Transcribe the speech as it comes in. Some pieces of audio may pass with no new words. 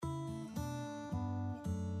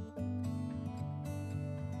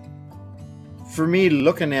For me,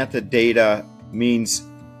 looking at the data means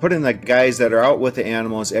putting the guys that are out with the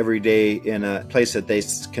animals every day in a place that they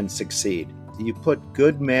can succeed. You put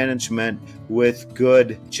good management with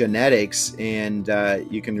good genetics, and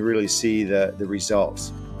you can really see the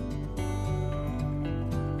results.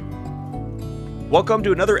 Welcome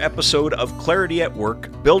to another episode of Clarity at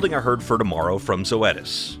Work, Building a Herd for Tomorrow from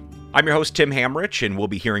Zoetis. I'm your host, Tim Hamrich, and we'll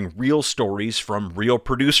be hearing real stories from real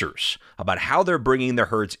producers about how they're bringing their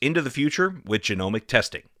herds into the future with genomic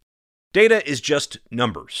testing. Data is just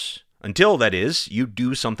numbers, until, that is, you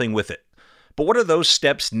do something with it. But what are those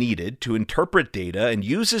steps needed to interpret data and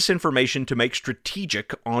use this information to make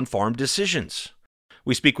strategic on-farm decisions?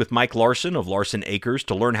 We speak with Mike Larson of Larson Acres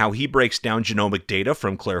to learn how he breaks down genomic data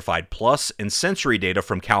from Clarified Plus and sensory data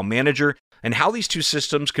from Cow Manager, and how these two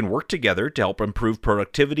systems can work together to help improve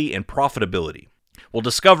productivity and profitability. We'll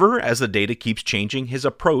discover, as the data keeps changing, his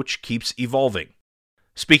approach keeps evolving.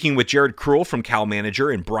 Speaking with Jared Krull from Cow Manager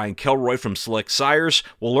and Brian Kelroy from Select Sires,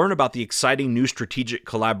 we'll learn about the exciting new strategic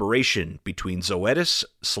collaboration between Zoetis,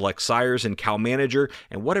 Select Sires, and Cow Manager,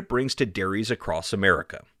 and what it brings to dairies across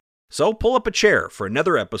America. So pull up a chair for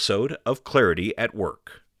another episode of Clarity at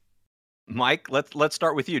Work. Mike, let's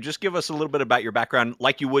start with you. Just give us a little bit about your background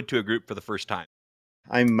like you would to a group for the first time.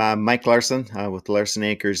 I'm Mike Larson with Larson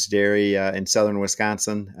Acres Dairy in southern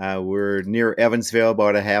Wisconsin. We're near Evansville,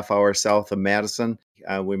 about a half hour south of Madison.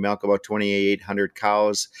 We milk about 2,800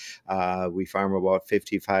 cows. We farm about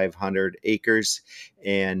 5,500 acres.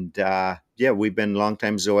 And we've been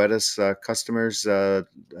longtime Zoetis customers,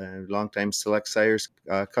 longtime Select Sires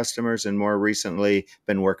customers, and more recently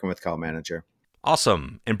been working with Cow Manager.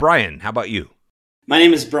 Awesome. And Brian, how about you? My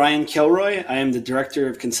name is Brian Kelroy. I am the Director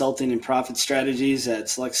of Consulting and Profit Strategies at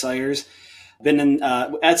Select Sires. Been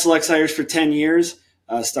at Select Sires for 10 years.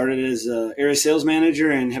 Started as an area sales manager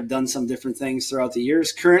and have done some different things throughout the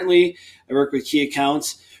years. Currently, I work with key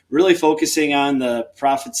accounts, really focusing on the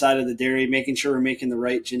profit side of the dairy, making sure we're making the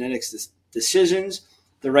right genetics decisions,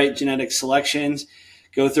 the right genetic selections,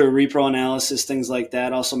 go through a repro analysis, things like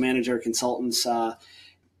that. Also manage our consultants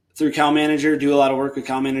through Cow Manager, do a lot of work with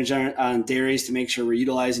Cow Manager on dairies to make sure we're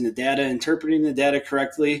utilizing the data, interpreting the data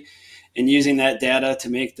correctly, and using that data to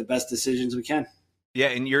make the best decisions we can. Yeah,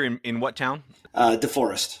 and you're in what town?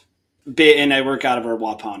 DeForest. And I work out of our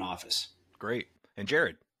Waupun office. Great. And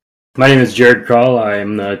Jared? My name is Jared Krull.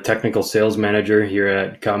 I'm the technical sales manager here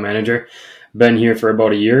at Cow Manager. Been here for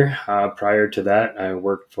about a year. Prior to that, I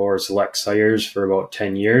worked for Select Sires for about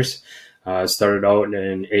 10 years. Started out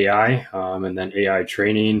in AI and then AI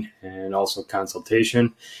training and also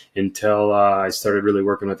consultation until I started really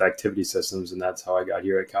working with activity systems, and that's how I got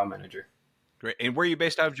here at Cow Manager. Great. And where are you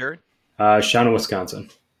based out of, Jared? Shawano,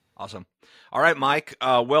 Wisconsin. Awesome. All right, Mike.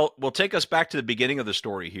 Well, take us back to the beginning of the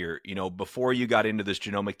story here. You know, before you got into this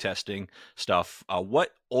genomic testing stuff,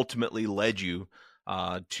 what ultimately led you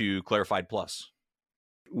to Clarified Plus?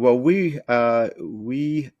 Well, we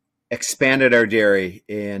expanded our dairy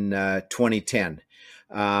in 2010.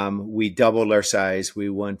 We doubled our size. We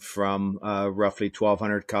went from roughly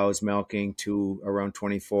 1,200 cows milking to around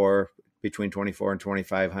between 24 and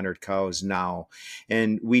 2,500 cows now.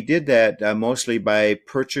 And we did that mostly by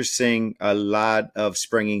purchasing a lot of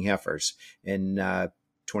springing heifers in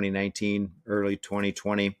 2019, early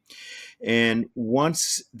 2020. And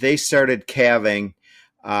once they started calving,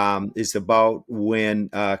 is about when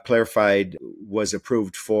Clarified was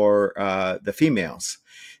approved for the females.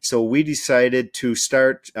 So we decided to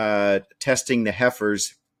start testing the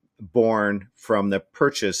heifers born from the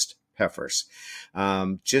purchased heifers,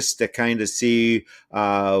 just to kind of see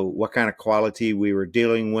what kind of quality we were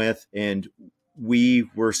dealing with. And we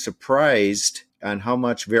were surprised on how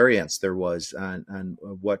much variance there was on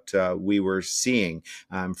what we were seeing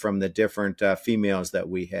from the different females that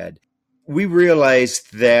we had. We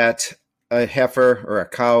realized that a heifer or a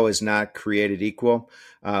cow is not created equal.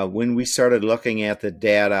 When we started looking at the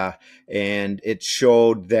data, and it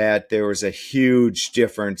showed that there was a huge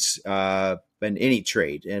difference in any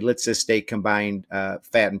trait, and let's just say combined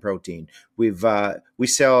fat and protein. We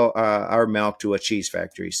sell our milk to a cheese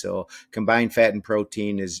factory, so combined fat and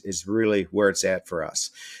protein is really where it's at for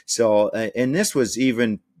us. So, and this was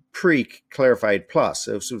even pre-Clarified Plus.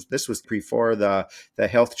 So this was before the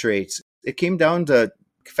health traits. It came down to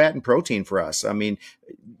fat and protein for us. I mean,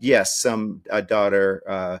 yes, some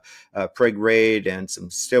daughter preg rate and some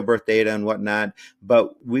stillbirth data and whatnot,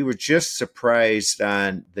 but we were just surprised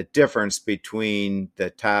on the difference between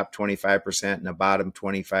the top 25% and the bottom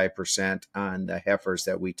 25% on the heifers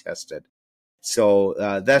that we tested.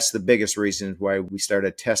 So that's the biggest reason why we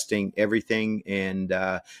started testing everything, and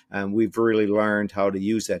we've really learned how to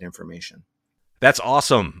use that information. That's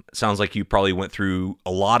awesome. Sounds like you probably went through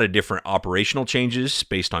a lot of different operational changes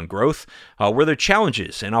based on growth. Were there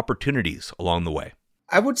challenges and opportunities along the way?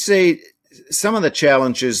 I would say some of the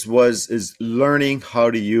challenges is learning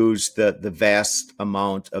how to use the vast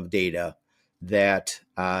amount of data that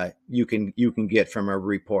you can get from a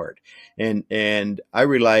report, and I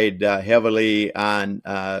relied heavily on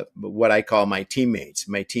what I call my teammates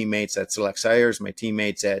at Select Sires, my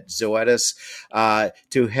teammates at Zoetis,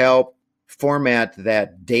 to help format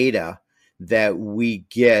that data that we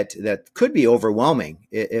get that could be overwhelming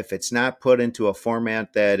if it's not put into a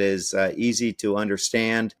format that is easy to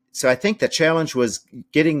understand. So I think the challenge was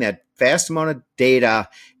getting that vast amount of data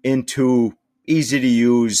into easy to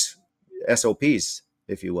use SOPs,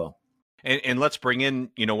 if you will. And let's bring in,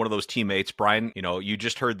 one of those teammates, Brian. You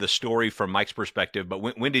just heard the story from Mike's perspective, but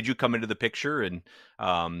when did you come into the picture, and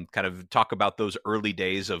kind of talk about those early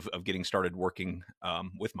days of getting started working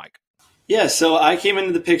with Mike? Yeah, so I came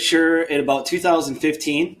into the picture in about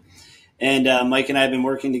 2015, and Mike and I have been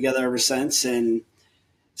working together ever since. And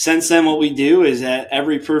since then, what we do is at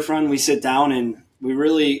every proof run, we sit down and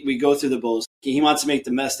we go through the bulls. He wants to make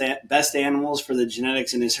the best animals for the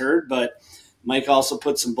genetics in his herd, but Mike also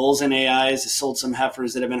put some bulls in AIs, sold some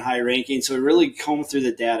heifers that have been high ranking. So we really comb through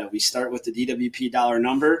the data. We start with the DWP dollar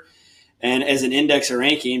number and as an index or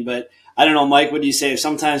ranking, but I don't know, Mike, what do you say?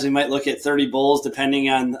 Sometimes we might look at 30 bulls depending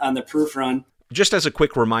on the proof run. Just as a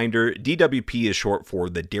quick reminder, DWP is short for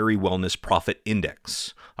the Dairy Wellness Profit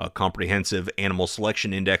Index, a comprehensive animal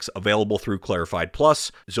selection index available through Clarified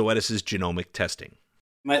Plus, Zoetis' genomic testing.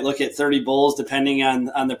 We might look at 30 bulls depending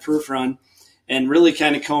on the proof run and really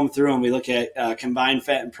kind of comb through them. We look at combined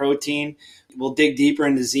fat and protein. We'll dig deeper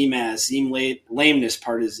into ZMAS, lameness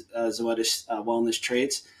part is Zoetis wellness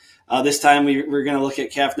traits. This time we're going to look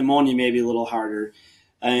at calf pneumonia maybe a little harder.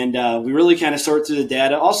 And we really kind of sort through the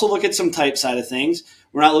data. Also look at some type side of things.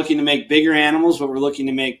 We're not looking to make bigger animals, but we're looking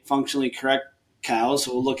to make functionally correct cows.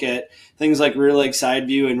 So we'll look at things like rear leg side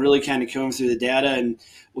view and really kind of comb through the data. And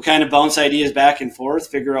we'll kind of bounce ideas back and forth,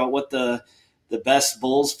 figure out what the best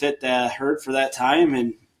bulls fit that herd for that time,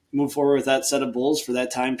 and move forward with that set of bulls for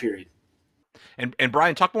that time period. And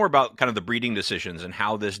Brian, talk more about kind of the breeding decisions and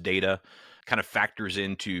how this data kind of factors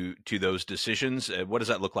into those decisions. What does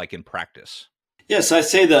that look like in practice? Yeah, so I'd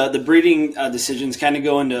say the breeding decisions kind of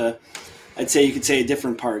go into, you could say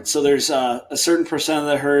different parts. So there's a certain percent of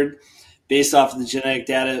the herd based off of the genetic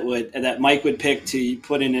data that Mike would pick to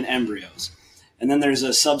put in embryos. And then there's a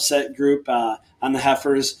subset group on the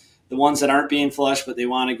heifers, the ones that aren't being flushed but they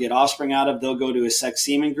want to get offspring out of, they'll go to a sex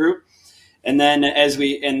semen group. And then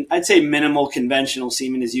and I'd say minimal conventional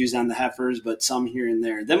semen is used on the heifers, but some here and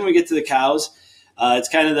there. Then when we get to the cows, it's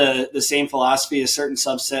kind of the same philosophy. A certain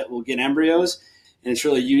subset will get embryos, and it's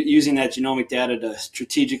really using that genomic data to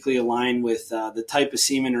strategically align with the type of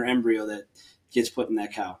semen or embryo that gets put in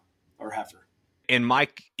that cow or heifer. And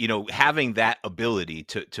Mike, having that ability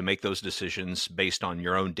to make those decisions based on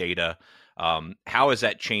your own data, how has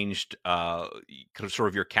that changed sort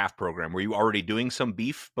of your calf program? Were you already doing some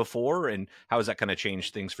beef before, and how has that kind of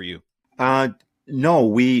changed things for you? No,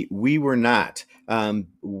 we were not.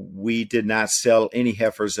 We did not sell any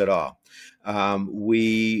heifers at all.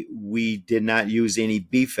 We did not use any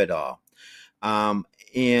beef at all.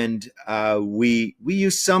 And we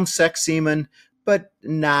used some sex semen, but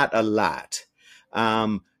not a lot.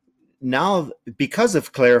 Now, because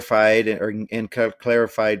of Clarified and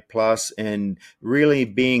Clarified Plus, and really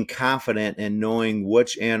being confident and knowing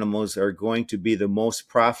which animals are going to be the most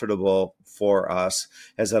profitable for us,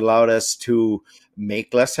 has allowed us to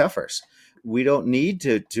make less heifers. We don't need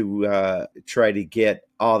to try to get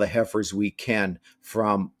all the heifers we can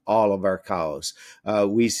from all of our cows.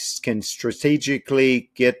 We can strategically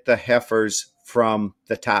get the heifers from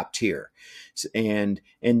the top tier. And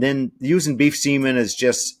then using beef semen is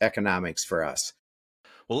just economics for us.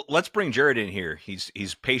 Well, let's bring Jared in here.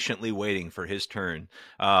 He's patiently waiting for his turn.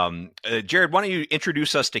 Jared, why don't you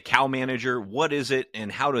introduce us to Cow Manager? What is it,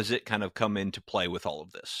 and how does it kind of come into play with all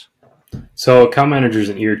of this? So Cow Manager is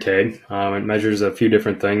an ear tag. It measures a few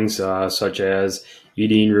different things, such as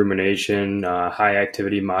eating, rumination, high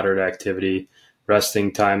activity, moderate activity,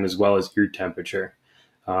 resting time, as well as ear temperature.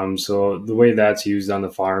 So the way that's used on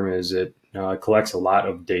the farm is it collects a lot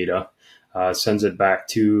of data, sends it back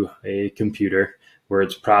to a computer where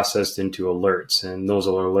it's processed into alerts. And those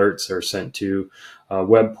alerts are sent to a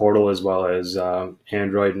web portal as well as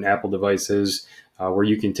Android and Apple devices where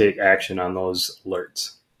you can take action on those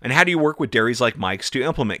alerts. And how do you work with dairies like Mike's to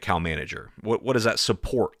implement Cow Manager? What does that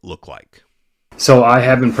support look like? So I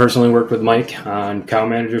haven't personally worked with Mike on Cow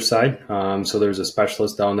Manager side. So there's a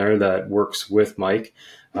specialist down there that works with Mike.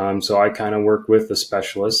 So I kind of work with the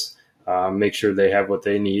specialists, make sure they have what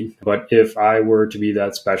they need. But if I were to be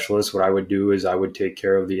that specialist, what I would do is I would take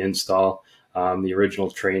care of the install, the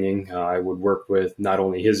original training. I would work with not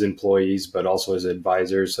only his employees, but also his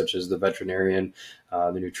advisors, such as the veterinarian,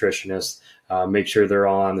 the nutritionist, make sure they're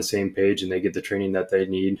all on the same page and they get the training that they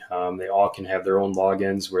need. They all can have their own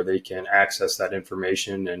logins where they can access that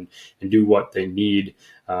information and do what they need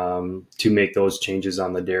to make those changes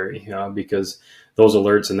on the dairy, because those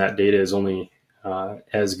alerts and that data is only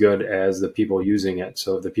as good as the people using it.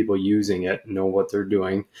 So if the people using it know what they're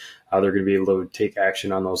doing, they're going to be able to take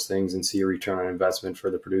action on those things and see a return on investment for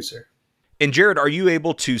the producer. And Jared, are you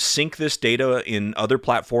able to sync this data in other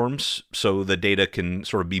platforms so the data can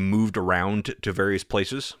sort of be moved around to various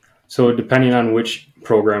places? So depending on which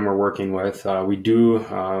program we're working with, we do,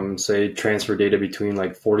 say, transfer data between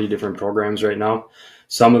like 40 different programs right now.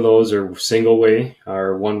 Some of those are single-way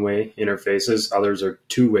or one-way interfaces. Others are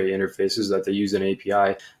two-way interfaces that they use an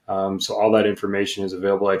API. So all that information is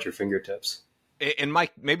available at your fingertips. And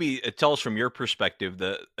Mike, maybe tell us from your perspective,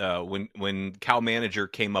 when Cow Manager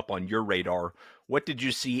came up on your radar, what did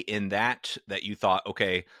you see in that you thought,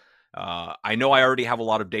 okay, I know I already have a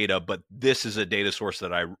lot of data, but this is a data source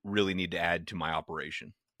that I really need to add to my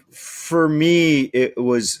operation? For me, it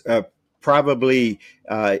was probably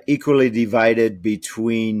equally divided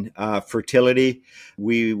between fertility.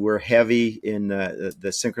 We were heavy in the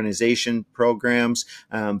synchronization programs,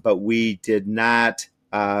 but we did not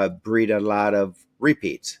breed a lot of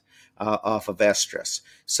repeats off of estrus.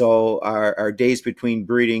 So our days between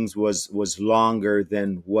breedings was longer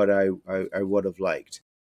than what I would have liked.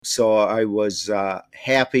 So I was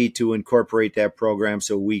happy to incorporate that program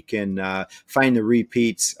so we can find the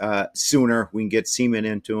repeats sooner. We can get semen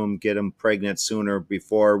into them, get them pregnant sooner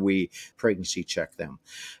before we pregnancy check them.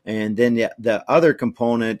 And then the other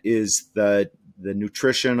component is the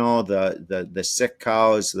nutritional, the sick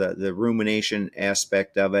cows, the rumination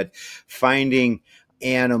aspect of it, finding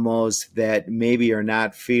animals that maybe are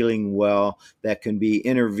not feeling well that can be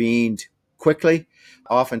intervened quickly,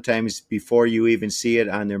 oftentimes before you even see it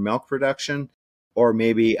on their milk production, or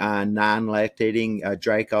maybe on non-lactating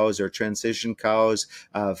dry cows or transition cows,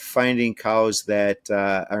 finding cows that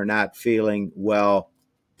are not feeling well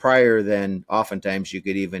prior than oftentimes you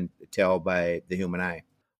could even tell by the human eye.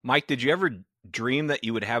 Mike, did you ever dream that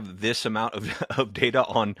you would have this amount of data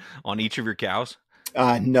on each of your cows?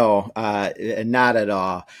 No, not at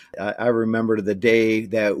all. I remember the day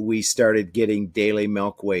that we started getting daily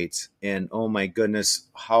milk weights, and oh my goodness,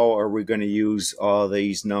 how are we going to use all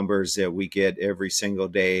these numbers that we get every single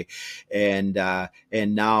day? And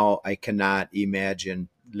now I cannot imagine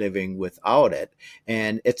living without it.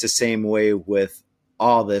 And it's the same way with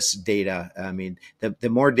all this data. I mean, the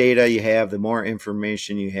more data you have, the more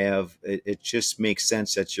information you have, it just makes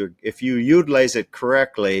sense that if you utilize it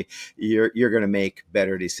correctly, you're going to make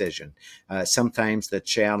better decision. Sometimes the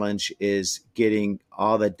challenge is getting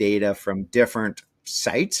all the data from different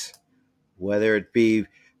sites, whether it be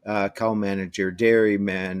Cow Manager, Dairy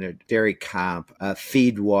Comp,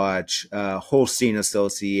 FeedWatch, Holstein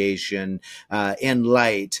Association,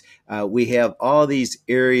 Enlight. We have all these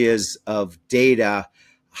areas of data.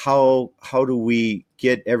 How do we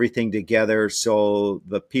get everything together so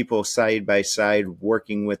the people side by side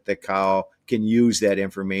working with the cow can use that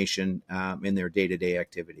information in their day-to-day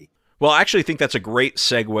activity? Well, I actually think that's a great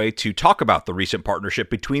segue to talk about the recent partnership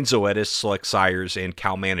between Zoetis, Select Sires, and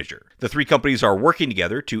Cow Manager. The three companies are working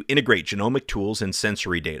together to integrate genomic tools and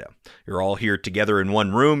sensory data. You're all here together in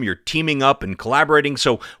one room, you're teaming up and collaborating.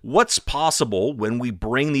 So what's possible when we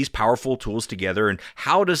bring these powerful tools together, and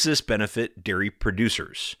how does this benefit dairy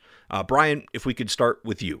producers? Brian, if we could start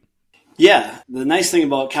with you. Yeah, the nice thing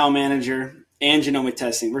about Cow Manager and genomic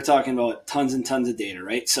testing, we're talking about tons and tons of data,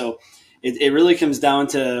 right? So it really comes down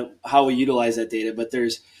to how we utilize that data, but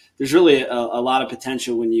there's really a lot of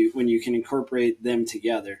potential when you can incorporate them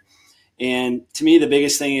together. And to me, the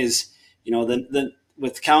biggest thing is,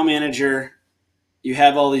 with Cow Manager, you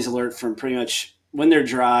have all these alerts from pretty much when they're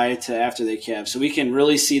dry to after they calve. So we can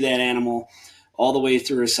really see that animal all the way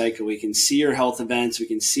through her cycle. We can see her health events. We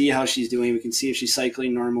can see how she's doing. We can see if she's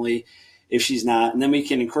cycling normally, if she's not. And then we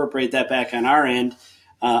can incorporate that back on our end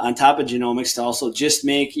on top of genomics to also just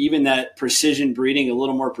make even that precision breeding a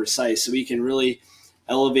little more precise. So we can really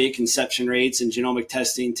elevate conception rates and genomic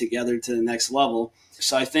testing together to the next level.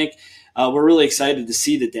 So I think we're really excited to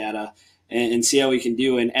see the data and see how we can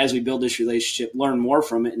do. And as we build this relationship, learn more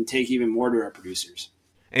from it and take even more to our producers.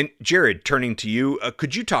 And Jared, turning to you,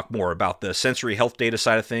 could you talk more about the sensory health data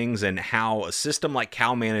side of things and how a system like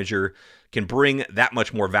Cow Manager can bring that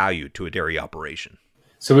much more value to a dairy operation?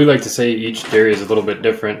 So we like to say each dairy is a little bit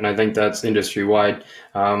different, and I think that's industry wide.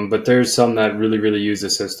 But there's some that really, really use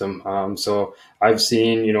the system. So I've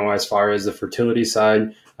seen, as far as the fertility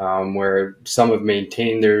side, where some have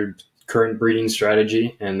maintained their current breeding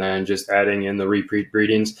strategy and then just adding in the repeat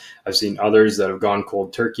breedings. I've seen others that have gone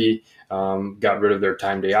cold turkey, got rid of their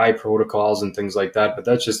time day eye protocols and things like that. But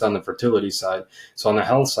that's just on the fertility side. So on the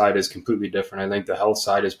health side is completely different. I think the health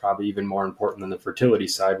side is probably even more important than the fertility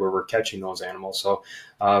side where we're catching those animals. So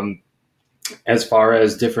as far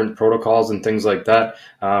as different protocols and things like that,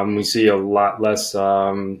 we see a lot less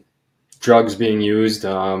drugs being used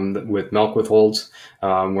with milk withholds,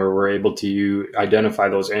 where we're able to identify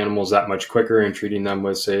those animals that much quicker and treating them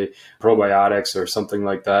with, say, probiotics or something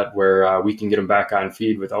like that, where we can get them back on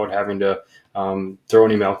feed without having to throw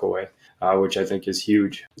any milk away. Which I think is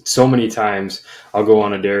huge. So many times I'll go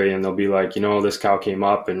on a dairy and they'll be like, this cow came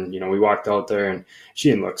up and, we walked out there and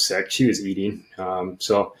she didn't look sick. She was eating.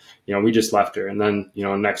 So we just left her. And then,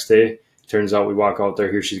 next day, turns out we walk out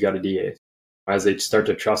there, here she's got a DA. As they start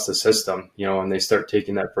to trust the system, and they start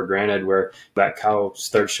taking that for granted, where that cow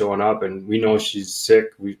starts showing up and we know she's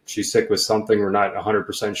sick. She's sick with something. We're not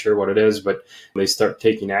 100% sure what it is, but they start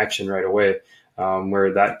taking action right away.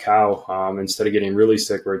 Where that cow, instead of getting really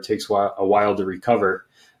sick, where it takes a while to recover,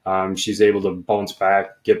 she's able to bounce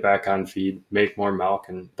back, get back on feed, make more milk.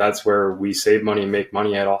 And that's where we save money and make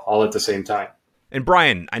money all at the same time. And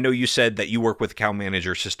Brian, I know you said that you work with the Cow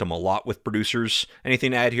Manager system a lot with producers.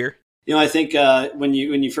 Anything to add here? I think when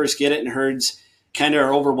you first get it, and herds kind of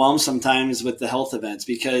are overwhelmed sometimes with the health events,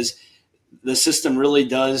 because the system really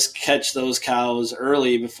does catch those cows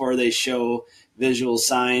early before they show visual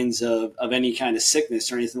signs of any kind of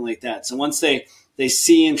sickness or anything like that. So once they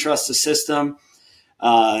see and trust the system,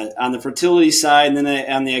 on the fertility side, and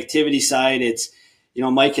then on the activity side, it's,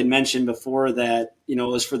 Mike had mentioned before that, it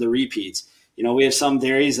was for the repeats. We have some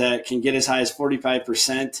dairies that can get as high as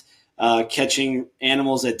 45% catching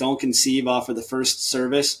animals that don't conceive off of the first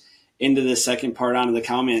service into the second part onto the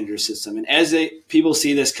Cow Manager system. And as people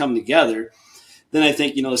see this come together, then I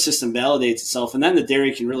think, the system validates itself, and then the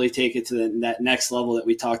dairy can really take it to that next level that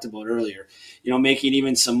we talked about earlier, making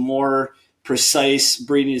even some more precise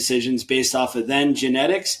breeding decisions based off of then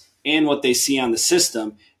genetics and what they see on the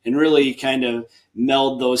system, and really kind of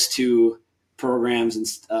meld those two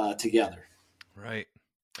programs together. Right.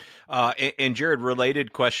 And Jared,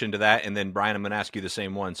 related question to that, and then Brian, I'm going to ask you the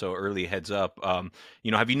same one. So early heads up.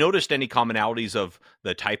 Have you noticed any commonalities of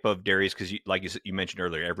the type of dairies? Because, like you mentioned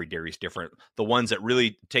earlier, every dairy is different. The ones that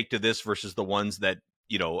really take to this versus the ones that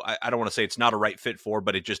I don't want to say it's not a right fit for,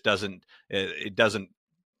 but it just doesn't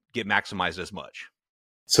get maximized as much.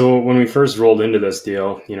 So when we first rolled into this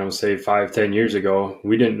deal, say 5-10 years ago,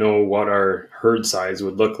 we didn't know what our herd size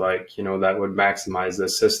would look like, that would maximize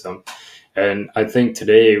this system. And I think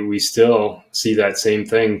today we still see that same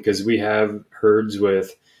thing, because we have herds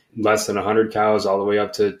with less than 100 cows all the way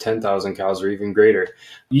up to 10,000 cows or even greater.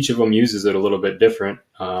 Each of them uses it a little bit different.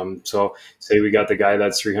 So say we got the guy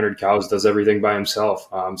that's 300 cows, does everything by himself.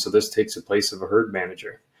 So this takes the place of a herd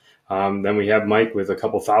manager. Then we have Mike with a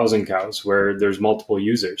couple thousand cows where there's multiple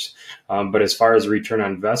users. But as far as return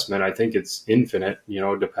on investment, I think it's infinite,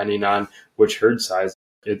 depending on which herd size.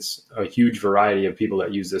 It's a huge variety of people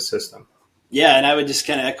that use this system. Yeah, and I would just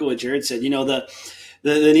kind of echo what Jared said.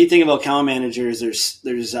 The neat thing about Cow Manager is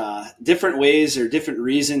there's different ways or different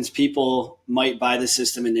reasons people might buy the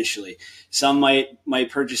system initially. Some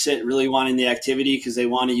might purchase it really wanting the activity because they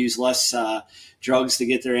want to use less drugs to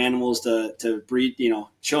get their animals to breed,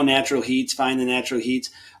 show natural heats, find the natural heats.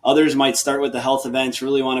 Others might start with the health events,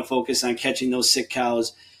 really want to focus on catching those sick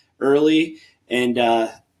cows early. And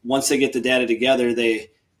once they get the data together,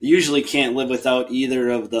 they usually can't live without either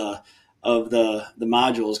of the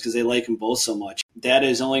modules because they like them both so much. Data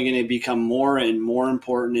is only going to become more and more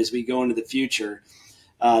important as we go into the future.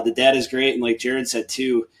 The data is great, and like Jared said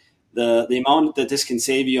too, the amount that this can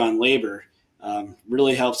save you on labor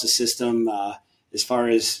really helps the system. As far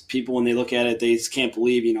as people, when they look at it, they just can't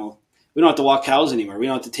believe, we don't have to walk cows anymore. We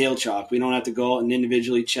don't have to tail chalk. We don't have to go out and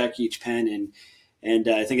individually check each pen. And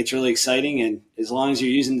I think it's really exciting. And as long as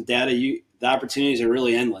you're using the data, the opportunities are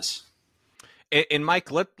really endless. And Mike,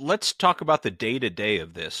 let's talk about the day-to-day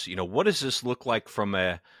of this. What does this look like from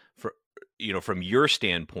your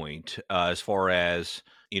standpoint, as far as,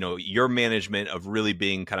 your management of really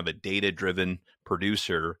being kind of a data-driven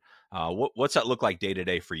producer? What's that look like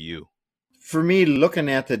day-to-day for you? For me, looking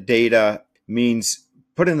at the data means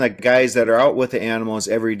putting the guys that are out with the animals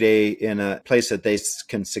every day in a place that they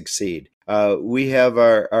can succeed. We have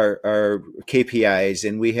our KPIs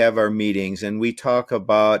and we have our meetings, and we talk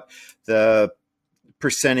about the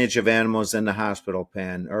percentage of animals in the hospital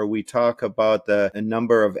pen, or we talk about the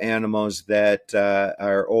number of animals that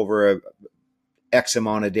are over X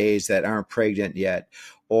amount of days that aren't pregnant yet,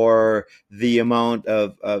 or the amount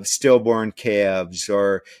of stillborn calves,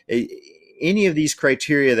 or any of these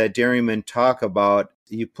criteria that dairymen talk about.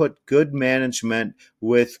 You put good management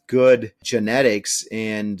with good genetics,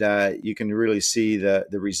 and you can really see the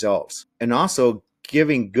results. And also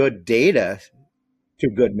giving good data to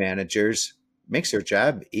good managers makes their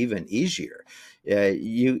job even easier.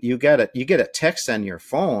 You get a text on your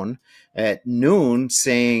phone at noon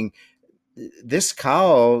saying, this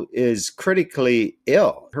cow is critically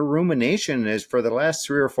ill. Her rumination is for the last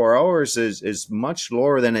 3 or 4 hours is much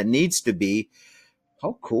lower than it needs to be.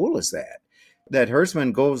 How cool is that? That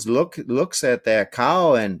herdsman looks at that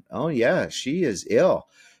cow and, oh yeah, she is ill.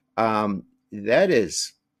 That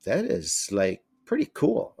is like pretty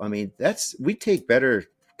cool. I mean, we take better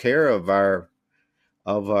care of our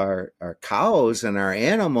cows and our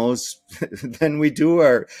animals than we do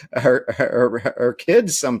our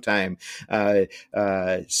kids sometime.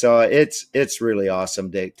 So it's really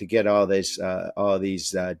awesome to get all these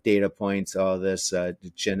data points, all this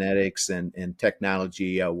genetics and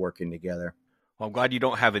technology working together. Well, I'm glad you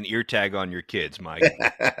don't have an ear tag on your kids, Mike.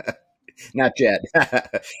 Not yet.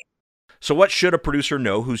 So what should a producer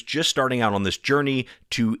know who's just starting out on this journey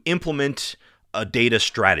to implement a data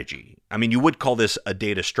strategy? I mean, you would call this a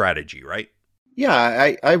data strategy, right?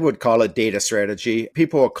 Yeah, I would call it data strategy.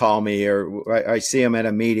 People will call me, or I see them at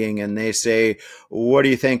a meeting and they say, what do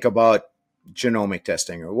you think about genomic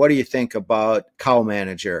testing? Or what do you think about Cow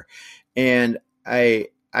Manager? And I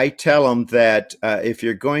tell them that if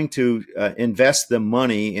you're going to invest the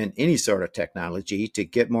money in any sort of technology to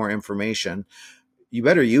get more information, you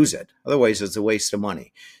better use it. Otherwise, it's a waste of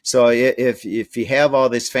money. So if you have all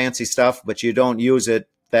this fancy stuff, but you don't use it,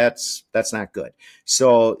 that's not good.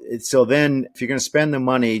 So then if you're going to spend the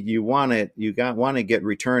money, you want to get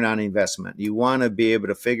return on investment. You want to be able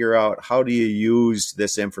to figure out, how do you use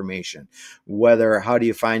this information? How do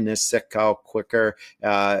you find this sick cow quicker?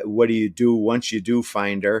 What do you do once you do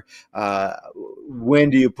find her? When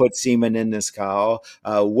do you put semen in this cow?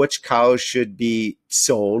 Which cows should be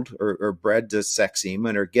sold or bred to sex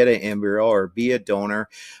semen, or get an embryo, or be a donor?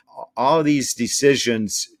 All these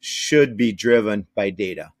decisions should be driven by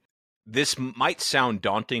data. This might sound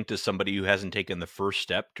daunting to somebody who hasn't taken the first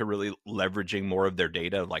step to really leveraging more of their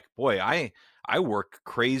data. Like, boy, I work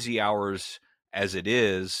crazy hours as it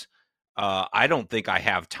is. I don't think I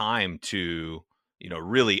have time to,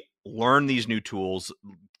 really learn these new tools,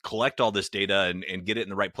 collect all this data and get it in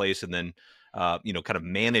the right place, and then, kind of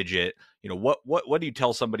manage it. What do you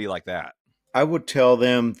tell somebody like that? I would tell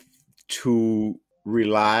them to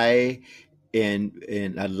rely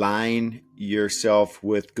and align yourself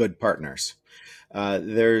with good partners.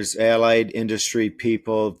 There's allied industry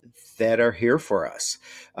people that are here for us,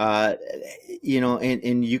 and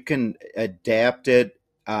you can adapt it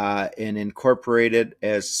and incorporate it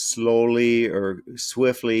as slowly or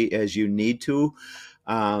swiftly as you need to.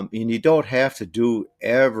 And you don't have to do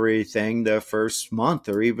everything the first month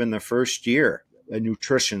or even the first year. A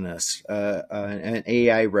nutritionist, an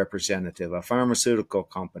AI representative, a pharmaceutical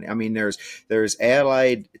company. I mean, there's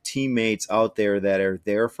allied teammates out there that are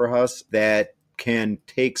there for us that can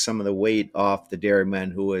take some of the weight off the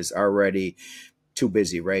dairyman who is already too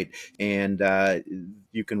busy, right? And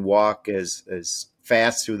you can walk as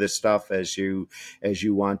fast through this stuff as you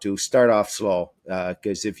want to. Start off slow,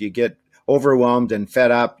 because if you get overwhelmed and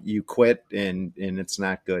fed up, you quit, and it's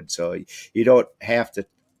not good. So you don't have to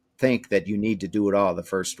think that you need to do it all the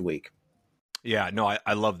first week. Yeah, no,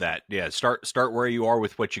 I love that. Yeah, start where you are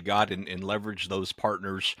with what you got and leverage those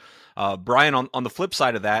partners. Brian, on the flip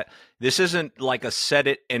side of that, this isn't like a set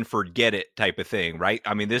it and forget it type of thing, right?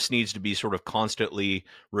 I mean, this needs to be sort of constantly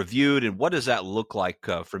reviewed. And what does that look like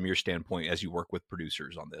from your standpoint as you work with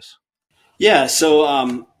producers on this? Yeah,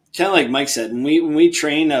 so kind of like Mike said, when we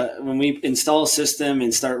train, when we install a system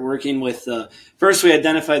and start working with, first we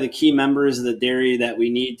identify the key members of the dairy that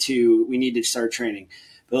we need to start training.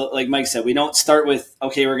 But like Mike said, we don't start with,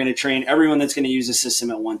 okay, we're going to train everyone that's going to use the system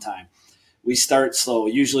at one time. We start slow,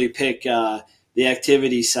 usually pick the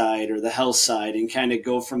activity side or the health side and kind of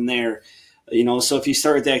go from there. So if you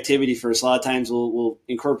start with the activity first, a lot of times we'll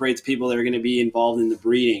incorporate the people that are going to be involved in the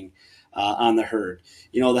breeding on the herd.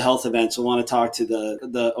 The health events, we'll want to talk to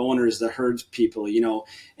the owners, the herds people,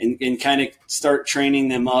 and kind of start training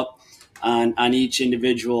them up on each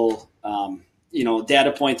individual,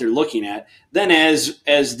 data point they're looking at. Then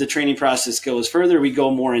as the training process goes further, we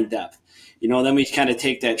go more in depth. Then we kind of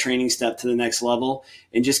take that training step to the next level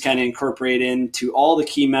and just kind of incorporate into all the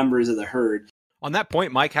key members of the herd. On that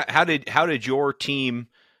point, Mike, how did your team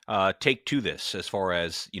take to this as far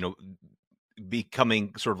as,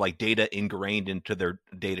 becoming sort of like data ingrained into their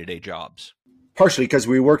day-to-day jobs? Partially because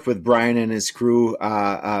we worked with Brian and his crew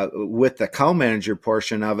with the account manager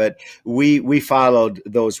portion of it. We followed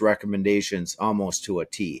those recommendations almost to a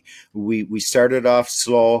T. We started off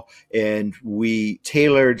slow, and we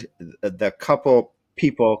tailored the couple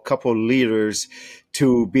leaders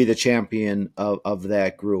to be the champion of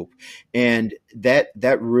that group. And that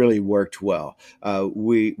really worked well.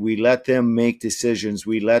 We let them make decisions.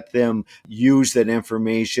 We let them use that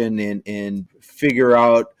information and figure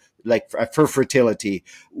out, like for fertility,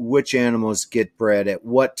 which animals get bred at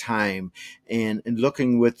what time, and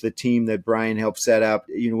looking with the team that Brian helped set up.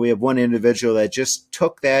 We have one individual that just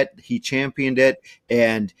took that, he championed it,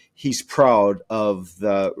 and he's proud of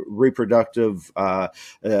the reproductive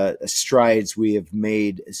strides we have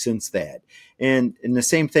made since that. And the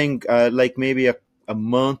same thing, like maybe a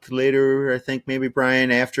month later, I think maybe,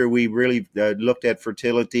 Brian, after we really looked at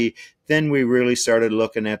fertility, then we really started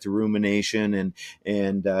looking at the rumination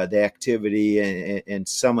and the activity and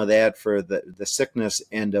some of that for the sickness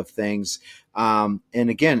end of things. And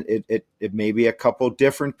again, it may be a couple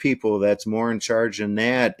different people that's more in charge than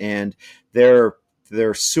that, and they're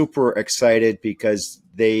super excited because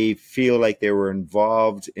they feel like they were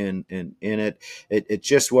involved in it. It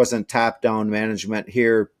just wasn't top-down management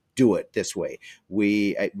here. Do it this way.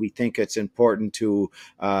 We think it's important to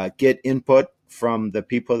get input from the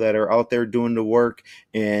people that are out there doing the work,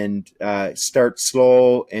 and start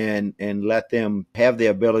slow and let them have the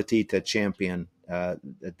ability to champion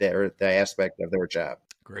the aspect of their job.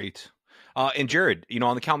 Great. And Jared,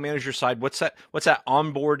 on the account manager side, what's that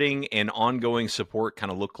onboarding and ongoing support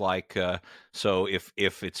kind of look like? So if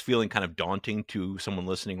it's feeling kind of daunting to someone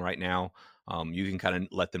listening right now, you can kind of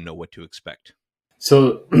let them know what to expect.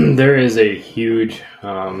 So there is a huge,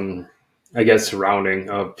 surrounding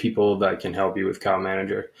of people that can help you with account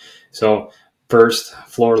manager. So first,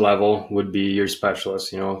 floor level would be your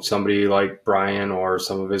specialist, somebody like Brian or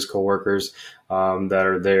some of his coworkers that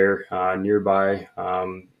are there nearby,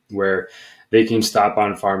 where they can stop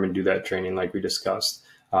on farm and do that training like we discussed.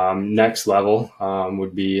 Next level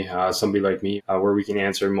would be somebody like me, where we can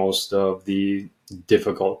answer most of the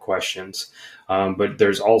difficult questions. But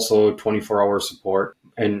there's also 24-hour support.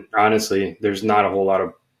 And honestly, there's not a whole lot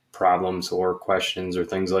of problems or questions or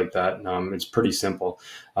things like that. It's pretty simple.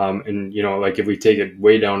 And like if we take it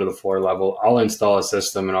way down to the floor level, I'll install a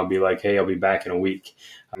system and I'll be like, hey, I'll be back in a week.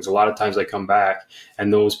 Because a lot of times I come back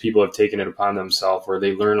and those people have taken it upon themselves where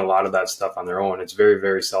they learn a lot of that stuff on their own. It's very,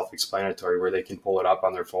 very self-explanatory, where they can pull it up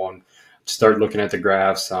on their phone, start looking at the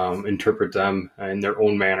graphs, interpret them in their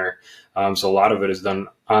own manner. So a lot of it is done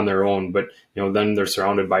on their own, but then they're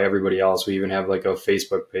surrounded by everybody else. We even have like a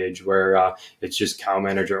Facebook page where it's just cow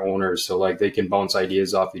manager owners, so like they can bounce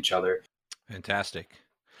ideas off each other. Fantastic.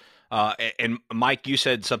 And Mike, you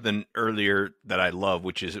said something earlier that I love,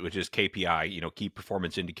 which is KPI, key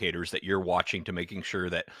performance indicators that you're watching to making sure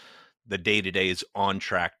that the day-to-day is on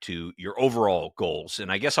track to your overall goals.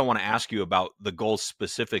 And I guess I want to ask you about the goals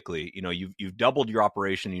specifically. You've doubled your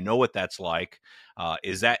operation. You know what that's like.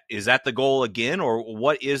 Is that the goal again, or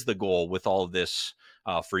what is the goal with all of this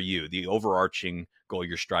for you, the overarching goal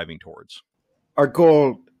you're striving towards? Our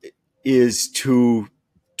goal is to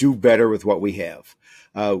do better with what we have.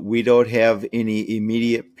 We don't have any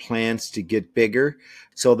immediate plans to get bigger.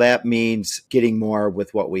 So that means getting more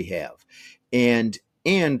with what we have. And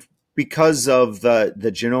because of the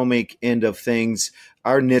genomic end of things,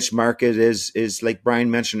 our niche market is like Brian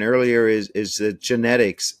mentioned earlier, is the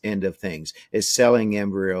genetics end of things, is selling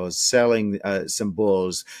embryos, selling some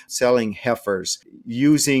bulls, selling heifers.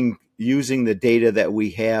 Using the data that we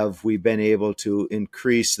have, we've been able to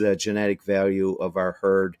increase the genetic value of our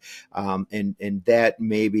herd, and that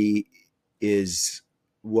maybe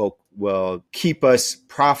will keep us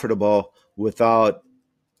profitable without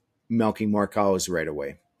milking more cows right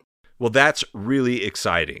away. Well, that's really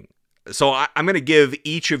exciting. So I'm going to give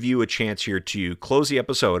each of you a chance here to close the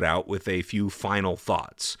episode out with a few final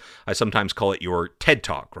thoughts. I sometimes call it your TED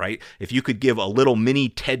Talk, right? If you could give a little mini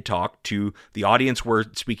TED Talk to the audience we're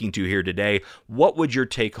speaking to here today, what would your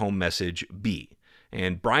take-home message be?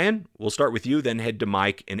 And Brian, we'll start with you, then head to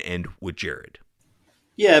Mike and end with Jared.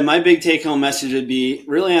 Yeah, my big take-home message would be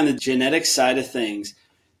really on the genetic side of things,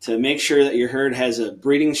 to make sure that your herd has a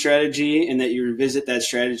breeding strategy and that you revisit that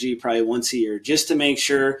strategy probably once a year, just to make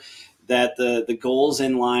sure that the goals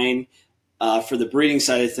in line for the breeding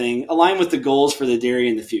side of thing align with the goals for the dairy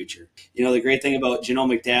in the future. The great thing about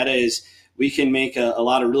genomic data is we can make a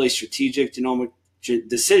lot of really strategic genomic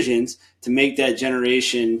decisions to make that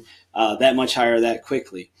generation that much higher that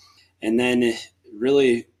quickly. And then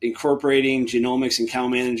really incorporating genomics and cow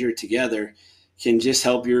manager together can just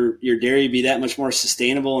help your dairy be that much more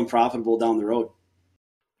sustainable and profitable down the road.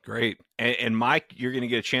 Great. And Mike, you're going to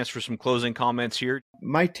get a chance for some closing comments here.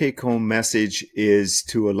 My take-home message is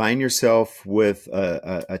to align yourself with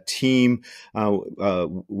a team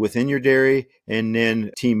within your dairy, and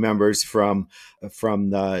then team members from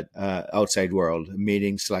the outside world,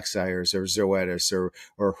 meaning Select Sires or Zoetis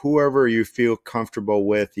or whoever you feel comfortable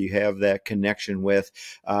with, you have that connection with.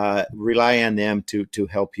 Rely on them to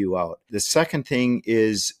help you out. The second thing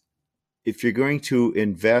is, if you're going to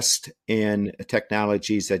invest in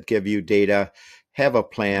technologies that give you data, have a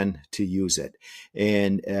plan to use it.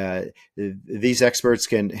 And these experts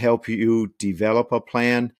can help you develop a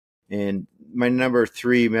plan. And my number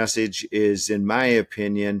 3 message is, in my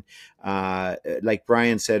opinion, like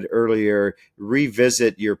Brian said earlier,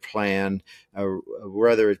 revisit your plan,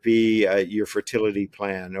 whether it be your fertility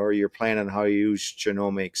plan or your plan on how you use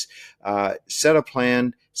genomics. Set a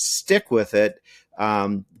plan, stick with it,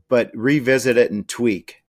 but revisit it and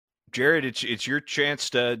tweak. Jared, it's your chance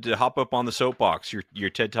to hop up on the soapbox, your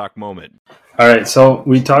TED Talk moment. All right, so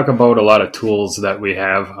we talk about a lot of tools that we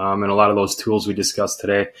have, and a lot of those tools we discussed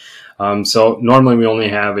today. So normally we only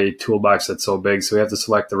have a toolbox that's so big, so we have to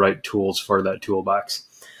select the right tools for that toolbox.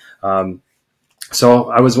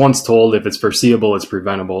 So I was once told, if it's foreseeable, it's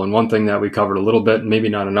preventable. And one thing that we covered a little bit, maybe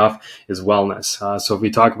not enough, is wellness. So if we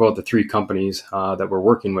talk about the 3 companies that we're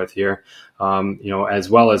working with here, as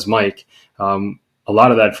well as Mike, a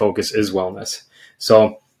lot of that focus is wellness.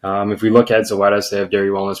 So if we look at Zoetis, they have Dairy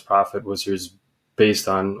Wellness Profit, which is based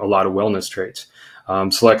on a lot of wellness traits.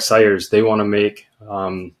 Select Sires, they want to make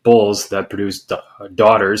bulls that produce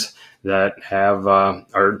daughters that have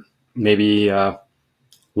are maybe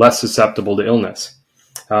less susceptible to illness.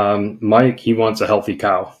 Mike, he wants a healthy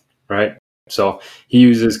cow, right? So he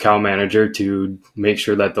uses Cow Manager to make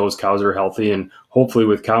sure that those cows are healthy. And hopefully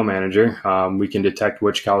with Cow Manager, we can detect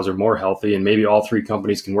which cows are more healthy. And maybe all 3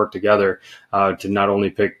 companies can work together to not only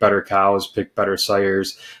pick better cows, pick better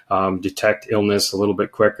sires, detect illness a little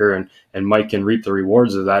bit quicker. And Mike can reap the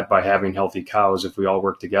rewards of that by having healthy cows if we all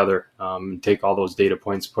work together, and take all those data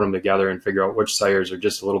points, put them together, and figure out which sires are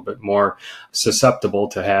just a little bit more susceptible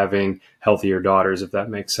to having healthier daughters, if that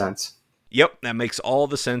makes sense. Yep, that makes all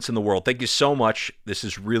the sense in the world. Thank you so much. This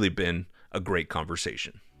has really been a great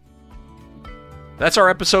conversation. That's our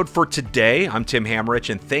episode for today. I'm Tim Hamrich,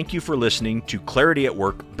 and thank you for listening to Clarity at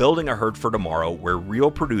Work, Building a Herd for Tomorrow, where real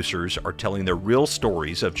producers are telling their real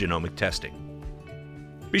stories of genomic testing.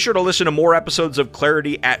 Be sure to listen to more episodes of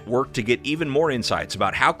Clarity at Work to get even more insights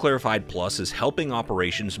about how Clarified Plus is helping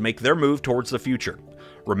operations make their move towards the future.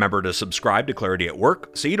 Remember to subscribe to Clarity at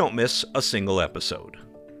Work so you don't miss a single episode.